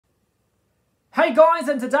Hey guys,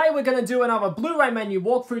 and today we're going to do another Blu-ray menu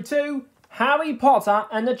walkthrough to Harry Potter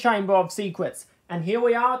and the Chamber of Secrets. And here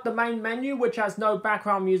we are at the main menu, which has no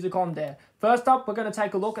background music on there. First up, we're going to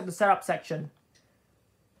take a look at the setup section.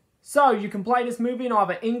 So, you can play this movie in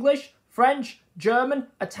either English, French, German,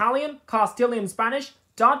 Italian, Castilian Spanish,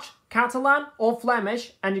 Dutch, Catalan, or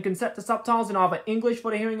Flemish, and you can set the subtitles in either English for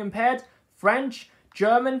the hearing impaired, French,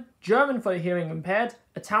 German, German for the hearing impaired,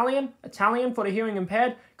 Italian, Italian for the hearing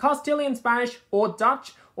impaired, Castilian Spanish, or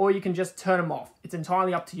Dutch, or you can just turn them off. It's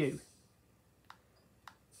entirely up to you.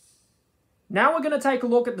 Now we're going to take a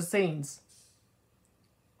look at the scenes.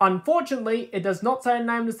 Unfortunately, it does not say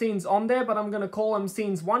name the scenes on there, but I'm going to call them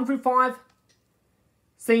scenes 1 through 5,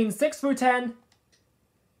 scenes 6 through 10,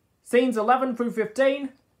 scenes 11 through 15,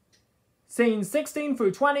 scenes 16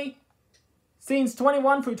 through 20, scenes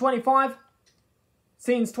 21 through 25,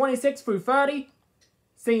 scenes 26 through 30,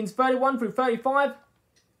 scenes 31 through 35,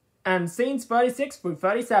 and scenes 36 through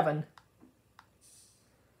 37.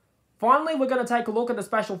 Finally, we're going to take a look at the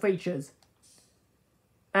special features.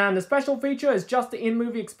 And the special feature is just the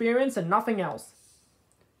in-movie experience and nothing else.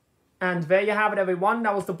 And there you have it, everyone.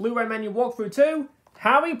 That was the Blu-ray menu walkthrough to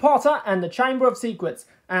Harry Potter and the Chamber of Secrets.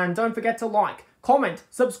 And don't forget to like, comment,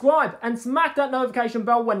 subscribe, and smack that notification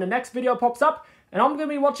bell when the next video pops up. And I'm going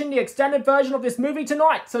to be watching the extended version of this movie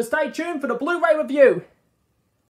tonight, so stay tuned for the Blu-ray review.